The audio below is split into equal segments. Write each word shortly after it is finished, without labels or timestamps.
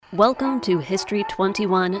Welcome to History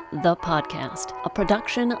 21, the podcast, a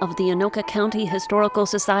production of the Anoka County Historical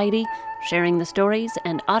Society, sharing the stories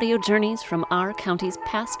and audio journeys from our county's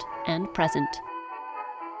past and present.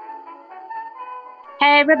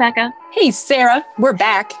 Hey, Rebecca. Hey, Sarah. We're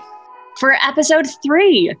back. For episode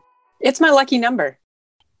 3. It's my lucky number.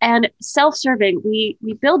 And self-serving, we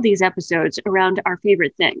build these episodes around our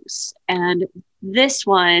favorite things. And this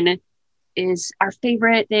one is our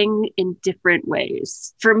favorite thing in different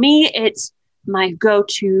ways. For me, it's my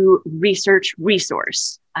go-to research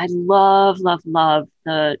resource. I love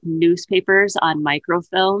the newspapers on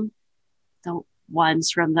microfilm, the ones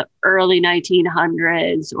from the early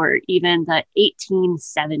 1900s or even the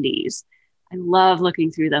 1870s. I love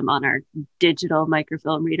looking through them on our digital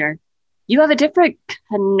microfilm reader. You have a different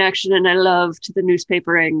connection and I love to the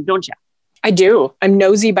newspapering, don't you? I do. I'm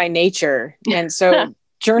nosy by nature. And so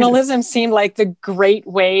journalism seemed like the great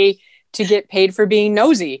way to get paid for being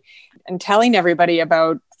nosy and telling everybody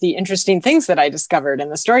about the interesting things that I discovered in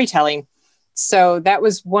the storytelling. So that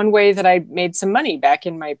was one way that I made some money back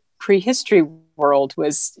in my prehistory world,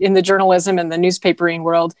 was in the journalism and the newspapering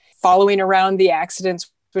world, following around the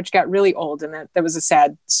accidents, which got really old. And that was a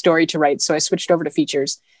sad story to write. So I switched over to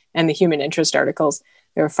features and the human interest articles.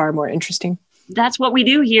 They were far more interesting. That's what we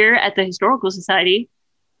do here at the Historical Society.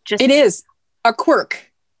 It is a quirk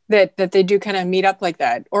that they do kind of meet up like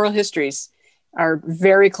that. Oral histories are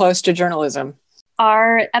very close to journalism.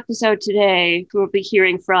 Our episode today, we'll be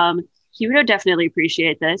hearing from, he would definitely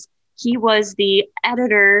appreciate this. He was the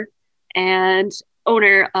editor and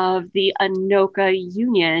owner of the Anoka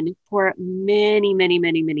Union for many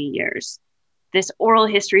years. This oral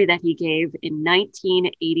history that he gave in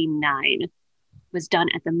 1989 was done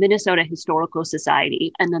at the Minnesota Historical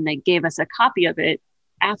Society, and then they gave us a copy of it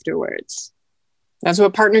afterwards. That's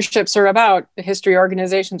what partnerships are about. The history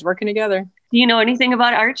organizations working together. Do you know anything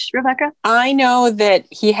about Arch, Rebecca? I know that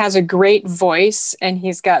he has a great voice and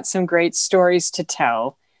he's got some great stories to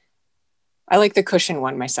tell. I like the cushion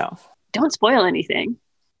one myself. Don't spoil anything.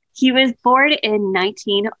 He was born in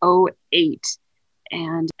 1908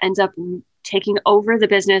 and ends up taking over the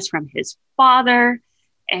business from his father,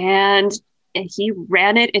 and he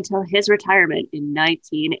ran it until his retirement in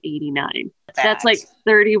 1989. That's like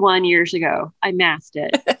 31 years ago. I mathed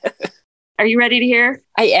it. Are you ready to hear?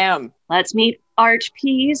 I am. Let's meet Arch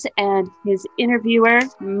Pease and his interviewer,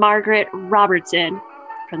 Margaret Robertson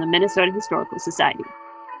from the Minnesota Historical Society.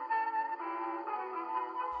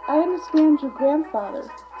 I understand your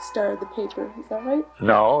grandfather started the paper. Is that right?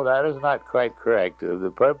 No, that is not quite correct.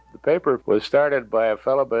 The paper was started by a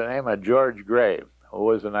fellow by the name of George Gray, who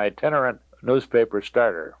was an itinerant newspaper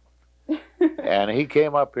starter. And he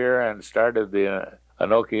came up here and started the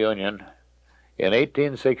Anoka Union in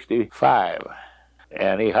 1865.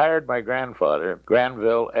 And he hired my grandfather,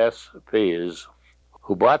 Granville S. Pease,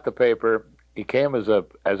 who bought the paper. He came as a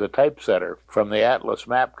typesetter from the Atlas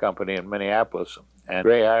Map Company in Minneapolis. And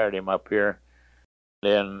Gray hired him up here.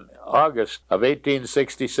 In August of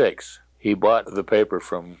 1866, he bought the paper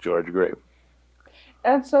from George Gray.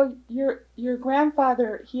 And so your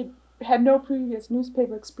grandfather, he had no previous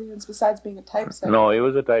newspaper experience besides being a typesetter? No, he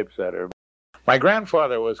was a typesetter. My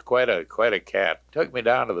grandfather was quite a cat. Took me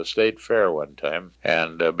down to the state fair one time,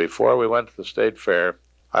 and before we went to the state fair,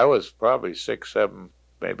 I was probably 6, 7,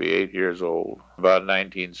 maybe 8 years old, about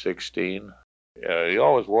 1916. He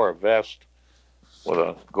always wore a vest with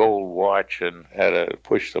a gold watch and had to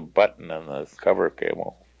push the button and the cover came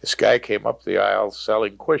off. This guy came up the aisle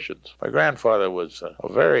selling cushions. My grandfather was a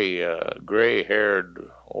very gray-haired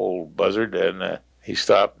old buzzard, and he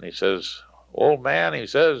stopped and he says, "Old man," he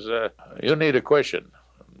says, "you need a cushion."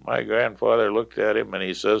 My grandfather looked at him and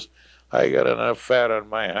he says, "I got enough fat on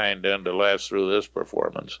my hind end to last through this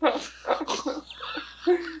performance."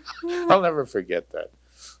 I'll never forget that.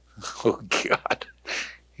 Oh, God.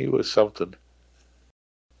 He was something.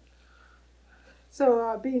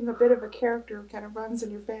 So being a bit of a character kind of runs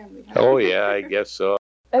in your family. Huh? Oh, yeah, I guess so.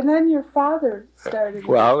 And then your father started.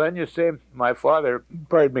 Well, then you see, my father,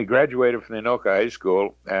 graduated from the Anoka High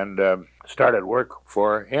School and started work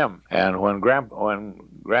for him. And when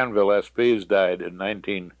Granville S. Pease died in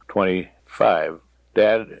 1925,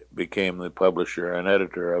 Dad became the publisher and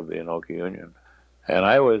editor of the Anoka Union. And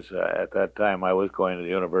I was, at that time, I was going to the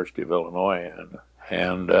University of Illinois,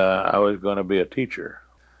 and I was going to be a teacher.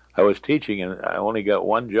 I was teaching, and I only got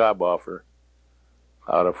one job offer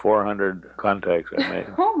out of 400 contacts I made.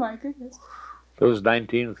 Oh, my goodness. It was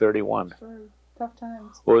 1931. Sure, tough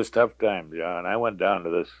times. Well, it was tough times, yeah. And I went down to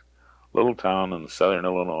this little town in southern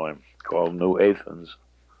Illinois called New Athens.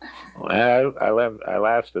 I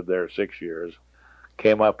lasted there 6 years.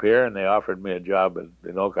 came up here and they offered me a job at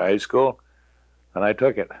Anoka High School, and I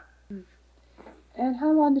took it. And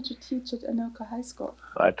how long did you teach at Anoka High School?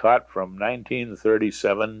 I taught from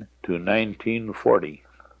 1937 to 1940.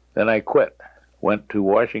 Then I quit. Went to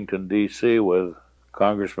Washington, D.C. with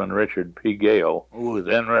Congressman Richard P. Gale, who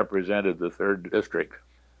then represented the 3rd District.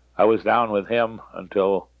 I was down with him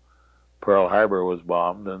until Pearl Harbor was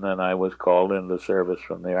bombed, and then I was called into service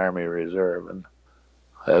from the Army Reserve and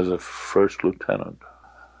as a first lieutenant.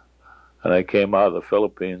 And I came out of the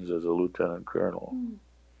Philippines as a lieutenant colonel.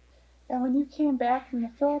 And when you came back from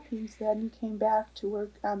the Philippines, then you came back to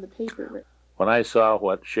work on the paper. When I saw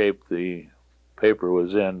what shape the paper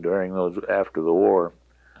was in during those after the war,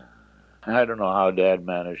 I don't know how Dad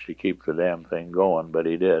managed to keep the damn thing going, but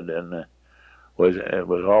he did, and it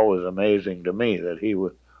was always amazing to me that he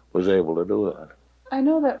was able to do that. I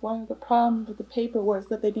know that one of the problems with the paper was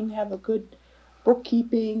that they didn't have a good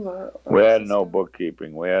bookkeeping or we had no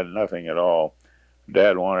bookkeeping. We had nothing at all.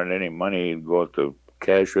 Dad wanted any money, he'd go to the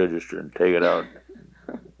cash register and take it out.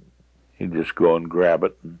 He'd just go and grab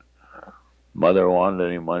it. And Mother wanted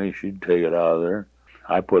any money, she'd take it out of there.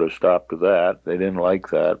 I put a stop to that. They didn't like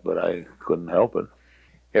that, but I couldn't help it.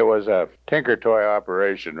 It was a tinker toy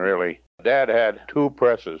operation, really. Dad had 2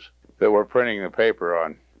 presses that were printing the paper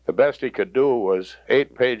on. The best he could do was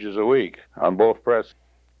 8 pages a week on both presses.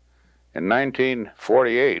 In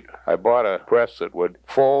 1948, I bought a press that would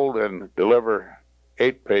fold and deliver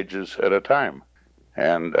 8 pages at a time,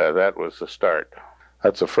 and that was the start.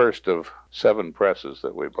 That's the first of 7 presses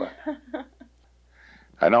that we bought.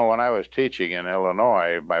 I know when I was teaching in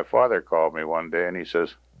Illinois, my father called me one day and he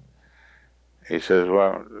says,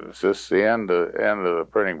 well, is this the end of the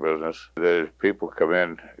printing business? The people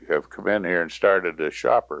have come in here and started a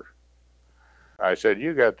shopper. I said,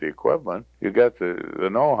 you got the equipment, you got the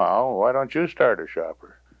know-how, why don't you start a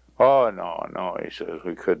shopper? Oh, no, he says,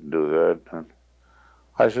 we couldn't do that. And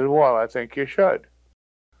I said, well, I think you should.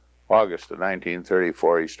 August of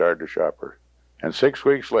 1934, he started a shopper. And 6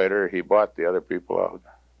 weeks later, he bought the other people out.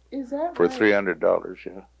 Is that for right? $300,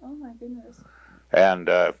 yeah. Oh, my goodness. And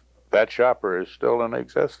that shopper is still in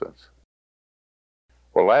existence.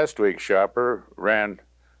 Well, last week's shopper ran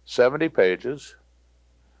 70 pages,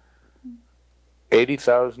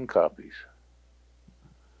 80,000 copies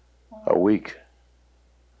a week.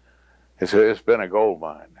 It's been a gold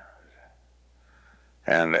mine.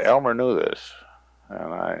 And Elmer knew this.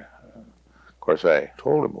 And of course, I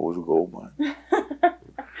told him it was a gold mine.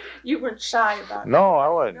 You weren't shy about it. No, I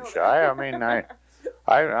wasn't shy. I mean,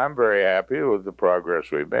 I'm very happy with the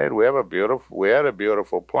progress we made. We had a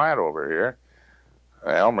beautiful plant over here.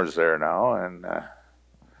 Elmer's there now, and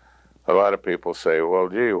a lot of people say, well,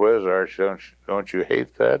 gee whiz, Arch, don't you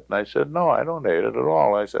hate that? And I said, no, I don't hate it at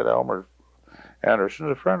all. I said, Elmer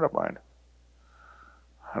Anderson's a friend of mine.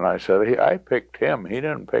 And I said, I picked him. He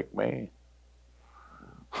didn't pick me.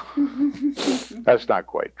 That's not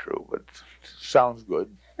quite true, but sounds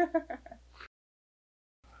good.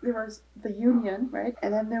 There was the Union, right?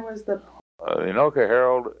 And then there was the Anoka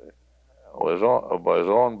Herald was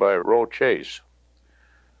owned by Roe Chase.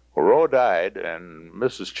 Well, Roe died, and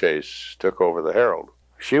Mrs. Chase took over the Herald.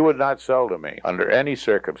 She would not sell to me under any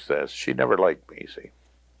circumstance. She never liked me, see.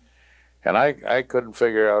 And I couldn't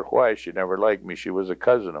figure out why she never liked me. She was a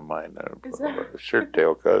cousin of mine, a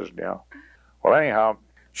shirt-tail cousin, yeah. Well, anyhow,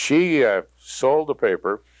 she sold the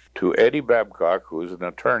paper to Eddie Babcock, who's an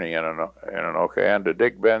attorney in Anoka, and to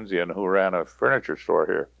Dick Benzian, who ran a furniture store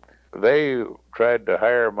here. They tried to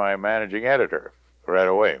hire my managing editor right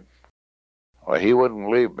away. Well, he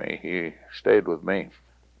wouldn't leave me. He stayed with me.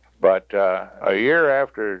 But a year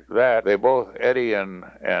after that, they both, Eddie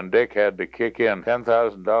and Dick, had to kick in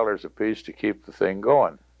 $10,000 apiece to keep the thing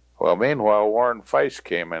going. Well, meanwhile, Warren Feist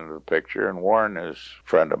came into the picture, and Warren is a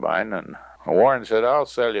friend of mine, and Warren said, I'll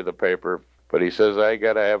sell you the paper, but he says, I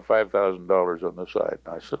got to have $5,000 on the side.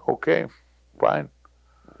 And I said, okay, fine.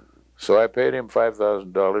 So I paid him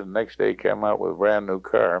 $5,000. The next day he came out with a brand new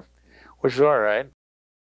car, which is all right.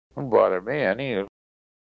 Don't bother me any.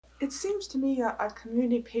 It seems to me a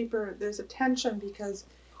community paper, there's a tension because,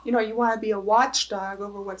 you want to be a watchdog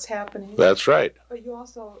over what's happening. That's right. But you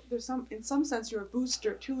also, in some sense, you're a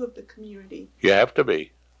booster, too, of the community. You have to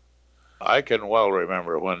be. I can well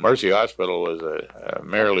remember when Mercy Hospital was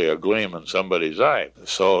merely a gleam in somebody's eye.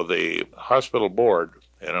 So the hospital board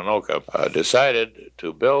in Anoka decided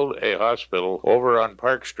to build a hospital over on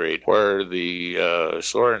Park Street where the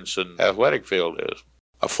Sorensen athletic field is,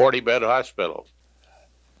 a 40-bed hospital.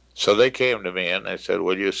 So they came to me and they said,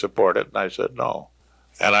 will you support it? And I said, no.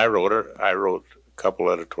 And I wrote a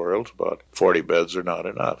couple editorials about 40 beds are not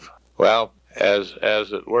enough. Well, As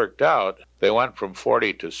it worked out, they went from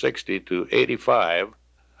 40 to 60 to 85.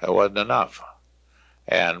 That wasn't enough.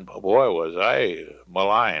 And boy, was I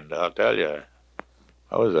maligned, I'll tell you.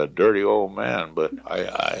 I was a dirty old man, but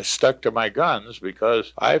I stuck to my guns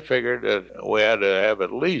because I figured that we had to have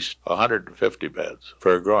at least 150 beds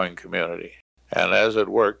for a growing community. And as it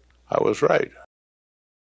worked, I was right.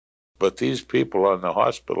 But these people on the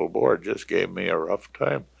hospital board just gave me a rough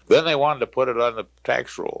time. Then they wanted to put it on the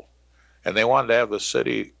tax roll, and they wanted to have the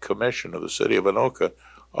city commission of the city of Anoka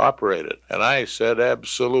operate it. And I said,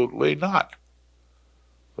 absolutely not.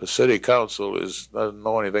 The city council doesn't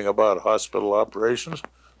know anything about hospital operations.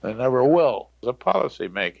 They never will. It's a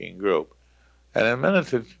policy-making group. And the minute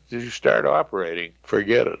that you start operating,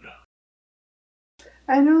 forget it.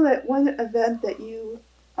 I know that one event that you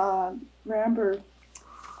remember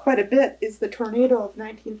quite a bit is the tornado of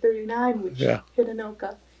 1939, which hit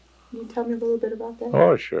Anoka. Can you tell me a little bit about that?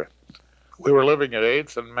 Oh, sure. We were living at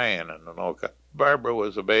 8th and Main in Anoka. Barbara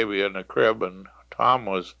was a baby in a crib, and Tom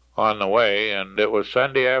was on the way, and it was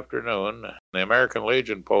Sunday afternoon. The American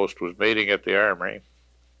Legion post was meeting at the Armory.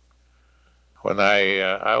 When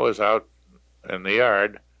I was out in the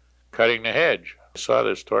yard cutting the hedge, I saw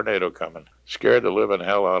this tornado coming. Scared the living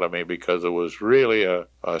hell out of me because it was really a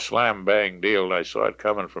slam-bang deal, and I saw it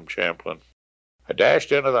coming from Champlin. I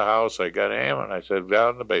dashed into the house, I got aim, and I said,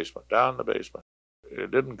 down the basement, down the basement.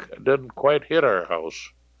 It didn't quite hit our house.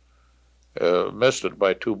 Missed it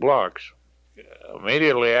by 2 blocks.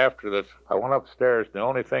 Immediately after that, I went upstairs. The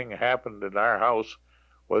only thing that happened in our house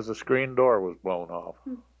was the screen door was blown off.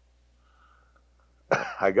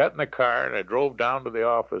 I got in the car and I drove down to the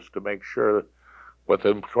office to make sure that but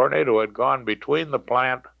the tornado had gone between the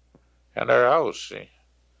plant and our house. See,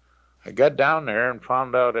 I got down there and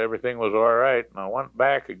found out everything was all right, and I went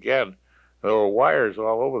back again. There were wires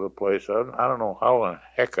all over the place. I don't know how in the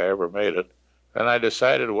heck I ever made it. And I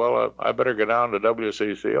decided, well, I better go down to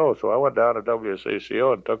WCCO. So I went down to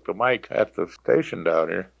WCCO and took the mic at the station down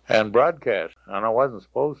here and broadcast. And I wasn't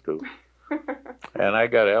supposed to. And I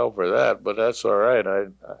got hell for that, but that's all right.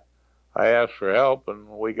 I asked for help, and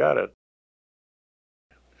we got it.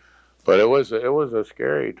 But it was a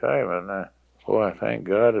scary time, and boy, thank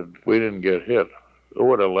God we didn't get hit. It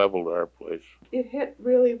would have leveled our place. It hit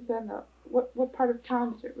really then. What part of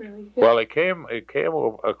town did it really hit? Well, it came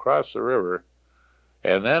across the river,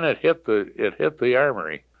 and then it hit the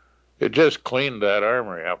armory. It just cleaned that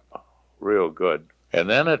armory up real good, and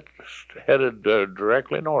then it headed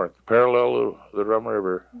directly north, parallel to the Rum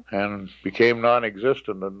River, and became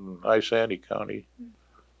non-existent in Isanti County.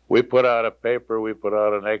 We put out a paper. We put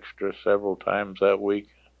out an extra several times that week.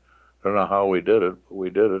 I don't know how we did it, but we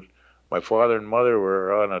did it. My father and mother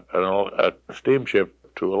were on a steamship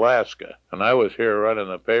to Alaska, and I was here running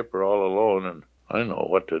the paper all alone, and I didn't know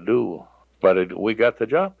what to do. But we got the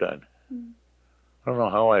job done. I don't know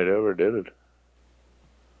how I ever did it.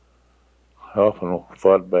 I often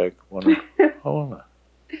thought back, wondering, well,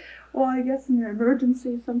 I guess in an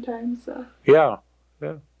emergency sometimes. Yeah.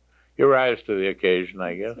 You rise to the occasion,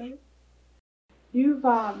 I guess. Right. You've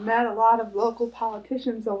met a lot of local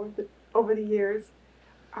politicians over the years.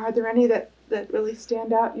 Are there any that really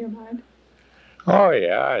stand out in your mind? Oh,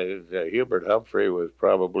 yeah. Hubert Humphrey was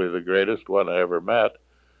probably the greatest one I ever met.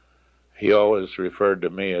 He always referred to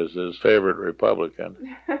me as his favorite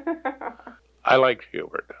Republican. I liked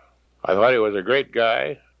Hubert. I thought he was a great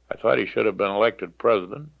guy. I thought he should have been elected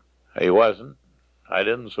president. He wasn't. I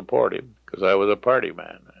didn't support him because I was a party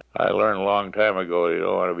man. I learned a long time ago you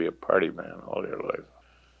don't want to be a party man all your life.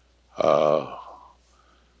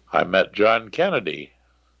 I met John Kennedy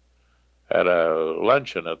at a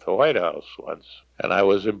luncheon at the White House once, and I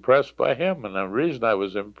was impressed by him. And the reason I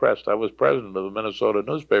was impressed, I was president of the Minnesota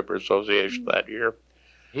Newspaper Association that year.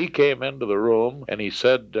 He came into the room and he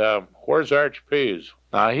said, where's Arch Pease?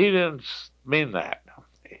 Now, he didn't mean that.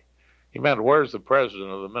 He meant, where's the president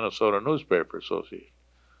of the Minnesota Newspaper Association?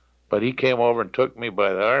 But he came over and took me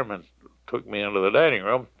by the arm and took me into the dining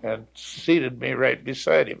room and seated me right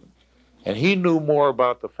beside him. And he knew more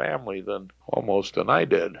about the family than I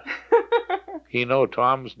did. He knew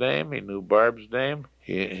Tom's name, he knew Barb's name,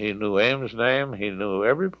 he knew Ames' name, he knew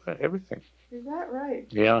everything. Is that right?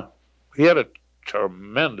 Yeah. He had a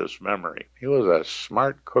tremendous memory. He was a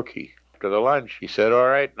smart cookie. After the lunch, he said, all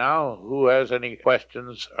right, now, who has any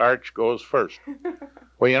questions? Arch goes first.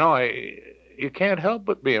 Well, you can't help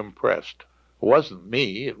but be impressed. It wasn't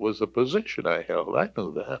me, it was the position I held. I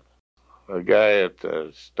knew that. A guy at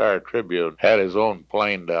the Star Tribune had his own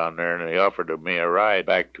plane down there, and he offered me a ride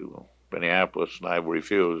back to Minneapolis, and I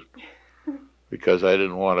refused because I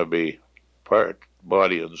didn't want to be part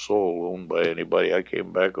body and soul owned by anybody. I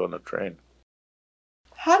came back on the train.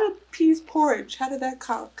 How did Peas Porridge, how did that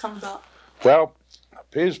come about? Well,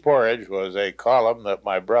 Peas Porridge was a column that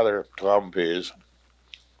my brother, Tom Peas,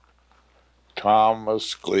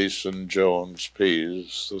 Thomas Gleason Jones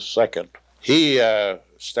Peas II, he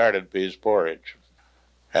started Peas Porridge.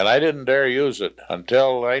 And I didn't dare use it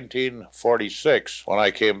until 1946 when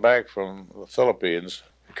I came back from the Philippines,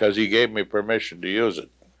 because he gave me permission to use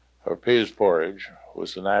it. Or Peas Porridge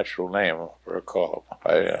was the natural name for a column.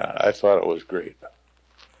 I thought it was great.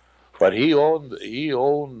 But he owned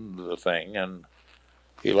the thing, and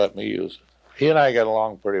he let me use it. He and I got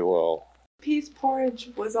along pretty well. Peas Porridge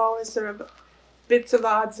was always sort of bits of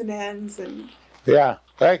odds and ends, and yeah,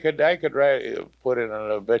 I could put in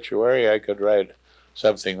an obituary. I could write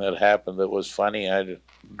something that happened that was funny. I'd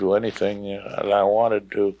do anything that I wanted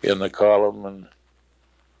to in the column, and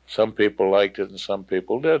some people liked it and some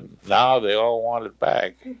people didn't. Now they all want it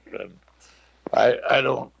back, and I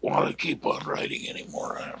don't want to keep on writing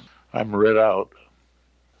anymore. I'm writ out.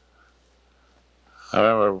 I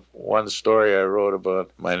remember one story I wrote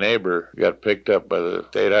about my neighbor got picked up by the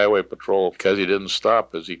State Highway Patrol because he didn't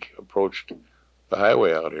stop as he approached the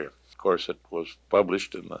highway out here. Of course, it was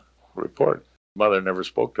published in the report. Mother never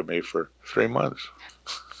spoke to me for 3 months.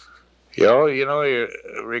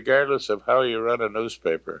 Regardless of how you run a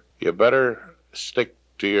newspaper, you better stick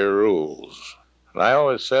to your rules. And I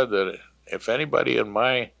always said that if anybody in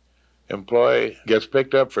my employ gets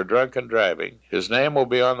picked up for drunken driving, his name will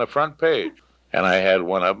be on the front page. And I had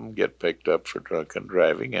one of them get picked up for drunken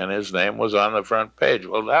driving, and his name was on the front page.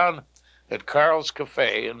 Well, down at Carl's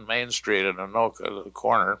Cafe in Main Street in Anoka, the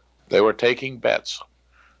corner, they were taking bets.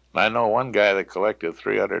 And I know one guy that collected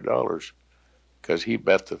 $300 because he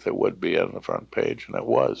bet that it would be on the front page, and it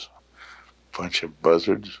was. Bunch of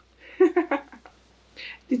buzzards.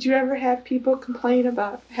 Did you ever have people complain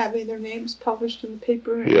about having their names published in the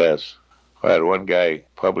paper? Yes. I had one guy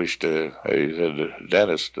published, he's a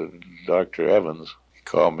dentist, Dr. Evans. He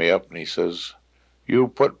called me up and he says, "You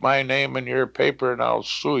put my name in your paper and I'll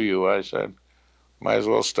sue you." I said, "Might as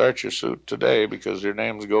well start your suit today because your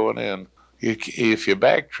name's going in. If you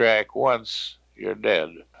backtrack once, you're dead."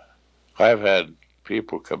 I've had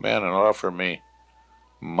people come in and offer me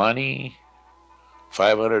money,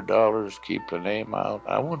 $500, keep the name out.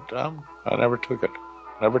 I never took it.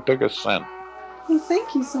 Never took a cent. Well,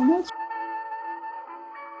 thank you so much.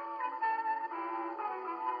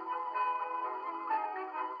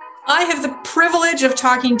 I have the privilege of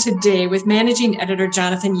talking today with managing editor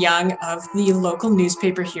Jonathan Young of the local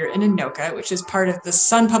newspaper here in Anoka, which is part of the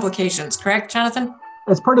Sun Publications, correct, Jonathan?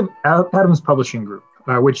 It's part of Adams Publishing Group,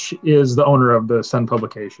 which is the owner of the Sun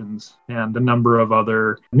Publications and a number of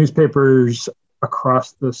other newspapers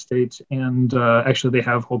across the state, and actually they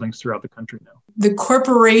have holdings throughout the country now. The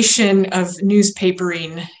corporation of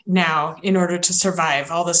newspapering now, in order to survive,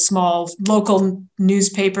 all the small local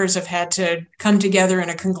newspapers have had to come together in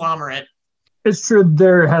a conglomerate. It's true,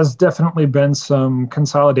 there has definitely been some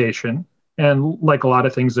consolidation, and like a lot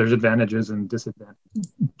of things, there's advantages and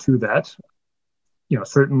disadvantages to that.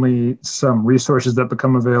 Certainly some resources that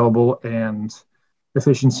become available and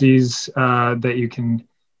efficiencies that you can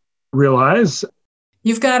realize.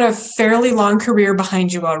 You've got a fairly long career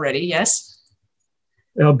behind you already, yes?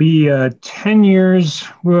 It'll be 10 years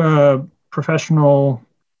professional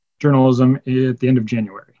journalism at the end of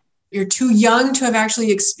January. You're too young to have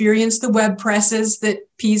actually experienced the web presses that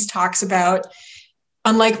Peas talks about.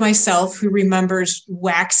 Unlike myself, who remembers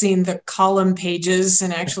waxing the column pages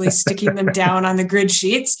and actually sticking them down on the grid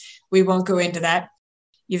sheets, we won't go into that.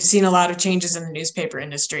 You've seen a lot of changes in the newspaper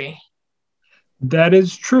industry. That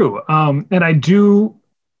is true. And I do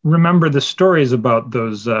remember the stories about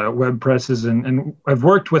those web presses, and I've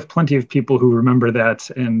worked with plenty of people who remember that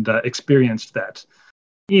and experienced that.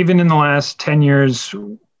 Even in the last 10 years,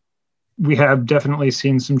 we have definitely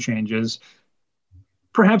seen some changes.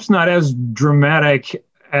 Perhaps not as dramatic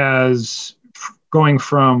as going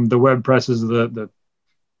from the web presses,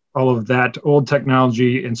 all of that old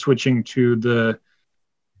technology, and switching to the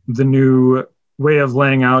new way of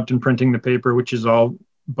laying out and printing the paper, which is all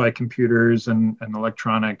by computers and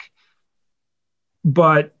electronic.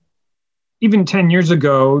 But even 10 years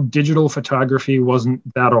ago, digital photography wasn't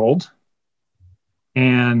that old.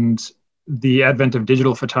 And the advent of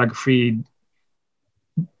digital photography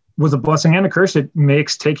was a blessing and a curse. It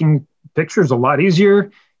makes taking pictures a lot easier.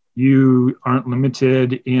 You aren't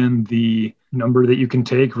limited in the number that you can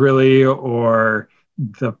take, really, or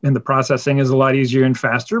the processing is a lot easier and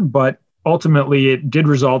faster. But ultimately, it did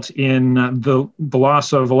result in the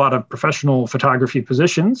loss of a lot of professional photography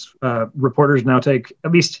positions. Reporters now take,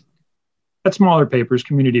 at least at smaller papers,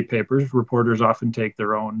 community papers, reporters often take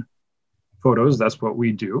their own photos. That's what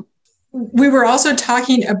we do. We were also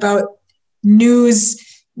talking about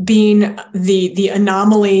news being the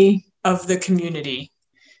anomaly of the community.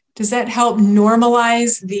 Does that help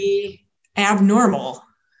normalize the abnormal?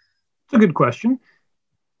 It's a good question.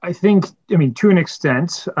 I think, to an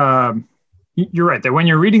extent, you're right that when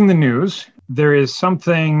you're reading the news, there is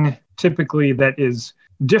something typically that is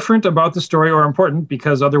different about the story or important,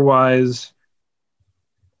 because otherwise,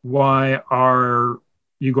 why are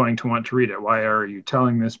you going to want to read it? Why are you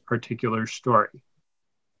telling this particular story?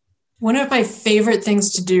 One of my favorite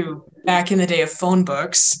things to do back in the day of phone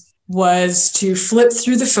books was to flip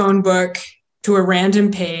through the phone book to a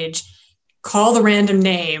random page, call the random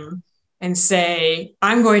name, and say,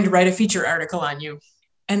 I'm going to write a feature article on you.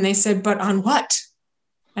 And they said, but on what?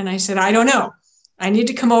 And I said, I don't know. I need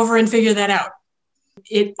to come over and figure that out.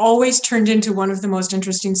 It always turned into one of the most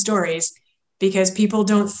interesting stories because people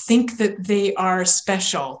don't think that they are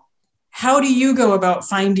special. How do you go about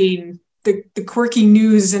finding the quirky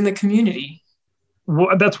news in the community?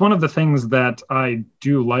 Well, that's one of the things that I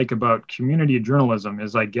do like about community journalism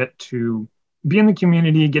is I get to be in the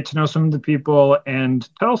community, get to know some of the people, and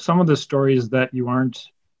tell some of the stories that you aren't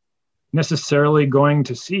necessarily going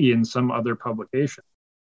to see in some other publication.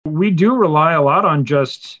 We do rely a lot on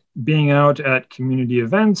just being out at community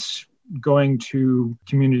events, going to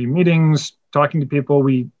community meetings, talking to people.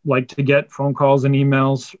 We like to get phone calls and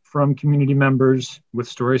emails from community members with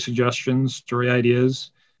story suggestions, story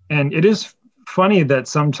ideas. And it is funny that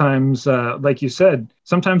sometimes, like you said,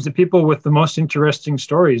 sometimes the people with the most interesting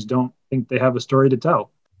stories don't think they have a story to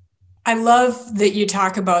tell. I love that you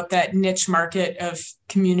talk about that niche market of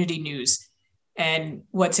community news and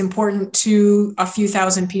what's important to a few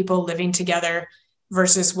thousand people living together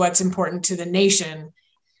versus what's important to the nation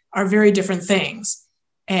are very different things.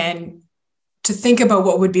 And to think about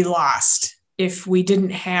what would be lost if we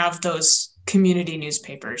didn't have those community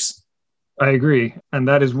newspapers. I agree. And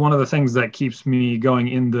that is one of the things that keeps me going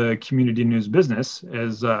in the community news business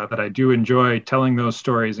is that I do enjoy telling those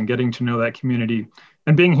stories and getting to know that community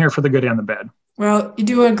and being here for the good and the bad. Well, you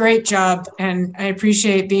do a great job, and I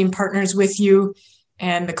appreciate being partners with you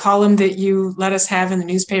and the column that you let us have in the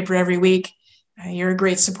newspaper every week. You're a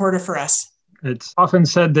great supporter for us. It's often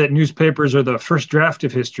said that newspapers are the first draft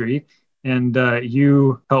of history, and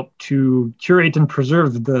you help to curate and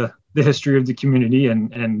preserve the history of the community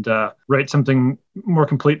and write something more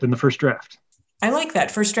complete than the first draft. I like that,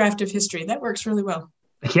 first draft of history. That works really well.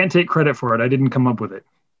 I can't take credit for it. I didn't come up with it.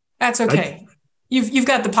 That's okay. You've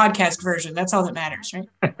got the podcast version. That's all that matters,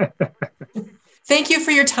 right? Thank you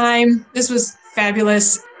for your time. This was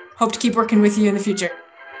fabulous. Hope to keep working with you in the future.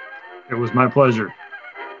 It was my pleasure.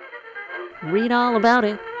 Read all about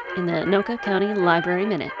it in the Anoka County Library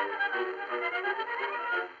Minute.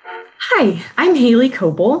 Hi, I'm Haley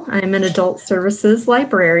Coble. I'm an adult services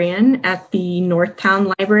librarian at the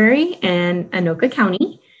Northtown Library in Anoka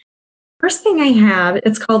County. First thing I have,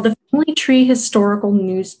 it's called the Family Tree Historical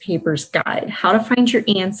Newspapers Guide, How to Find Your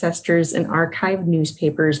Ancestors in Archived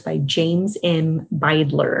Newspapers by James M.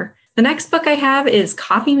 Beidler. The next book I have is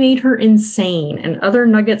Coffee Made Her Insane and Other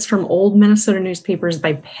Nuggets from Old Minnesota Newspapers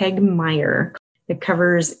by Peg Meyer. It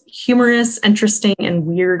covers humorous, interesting, and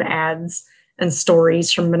weird ads and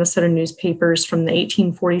stories from Minnesota newspapers from the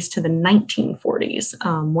 1840s to the 1940s.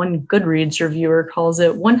 One Goodreads reviewer calls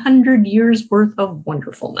it 100 years worth of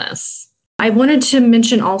wonderfulness. I wanted to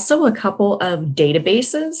mention also a couple of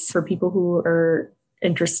databases for people who are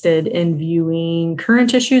interested in viewing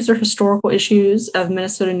current issues or historical issues of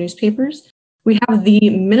Minnesota newspapers. We have the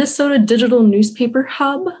Minnesota Digital Newspaper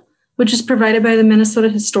Hub, which is provided by the Minnesota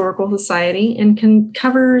Historical Society and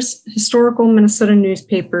covers historical Minnesota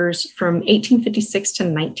newspapers from 1856 to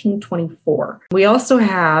 1924. We also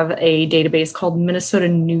have a database called Minnesota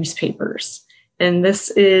Newspapers, and this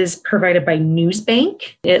is provided by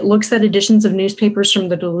Newsbank. It looks at editions of newspapers from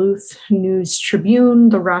the Duluth News Tribune,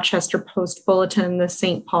 the Rochester Post Bulletin, the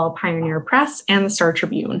St. Paul Pioneer Press, and the Star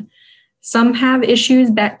Tribune. Some have issues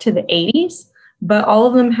back to the 80s, but all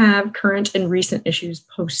of them have current and recent issues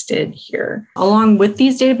posted here. Along with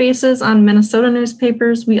these databases on Minnesota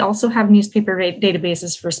newspapers, we also have newspaper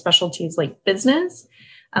databases for specialties like business,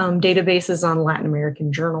 databases on Latin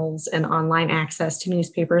American journals, and online access to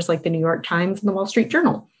newspapers like the New York Times and the Wall Street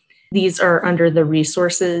Journal. These are under the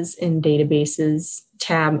Resources and Databases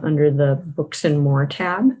tab under the Books and More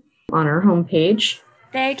tab on our homepage.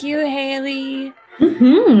 Thank you, Haley.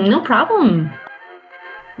 No problem.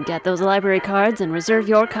 Get those library cards and reserve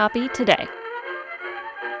your copy today.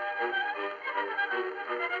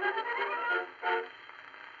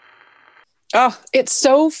 Oh, it's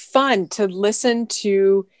so fun to listen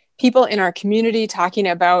to people in our community talking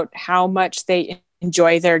about how much they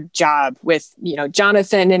enjoy their job with,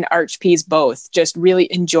 Jonathan and Arch Pease both just really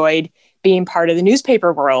enjoyed being part of the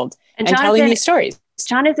newspaper world and telling these stories.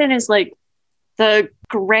 Jonathan is like the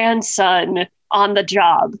grandson on the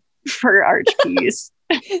job for Arch Pease.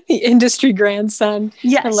 The industry grandson.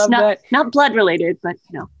 Yes, I love that. Not blood related, but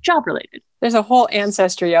job related. There's a whole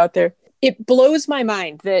ancestry out there. It blows my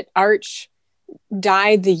mind that Arch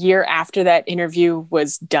died the year after that interview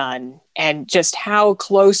was done, and just how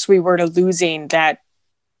close we were to losing that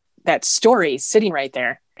story sitting right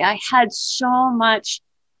there. I had so much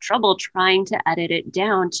trouble trying to edit it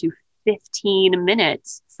down to 15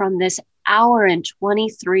 minutes from this hour and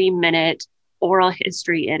 23-minute oral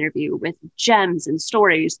history interview with gems and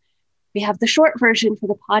stories. We have the short version for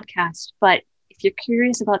the podcast, but if you're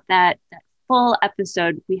curious about that full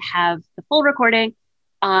episode, we have the full recording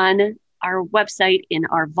on our website in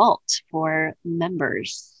our vault for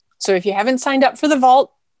members. So if you haven't signed up for the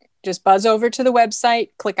vault, just buzz over to the website,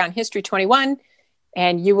 click on History 21,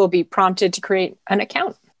 and you will be prompted to create an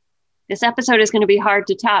account. This episode is going to be hard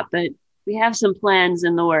to top, but we have some plans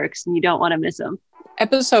in the works and you don't want to miss them.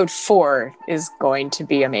 Episode 4 is going to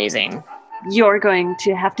be amazing. You're going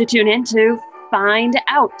to have to tune in to find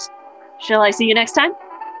out. Shall I see you next time?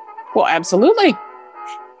 Well, absolutely.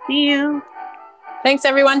 See you. Thanks,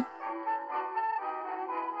 everyone.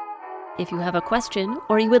 If you have a question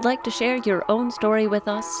or you would like to share your own story with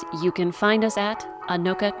us, you can find us at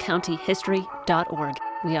anokacountyhistory.org.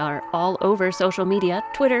 We are all over social media,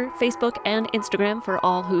 Twitter, Facebook, and Instagram for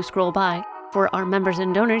all who scroll by. For our members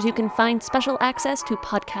and donors, you can find special access to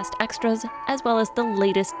podcast extras, as well as the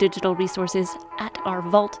latest digital resources at our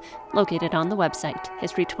vault, located on the website.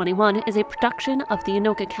 History 21 is a production of the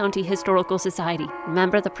Anoka County Historical Society.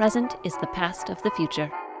 Remember, the present is the past of the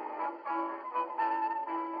future.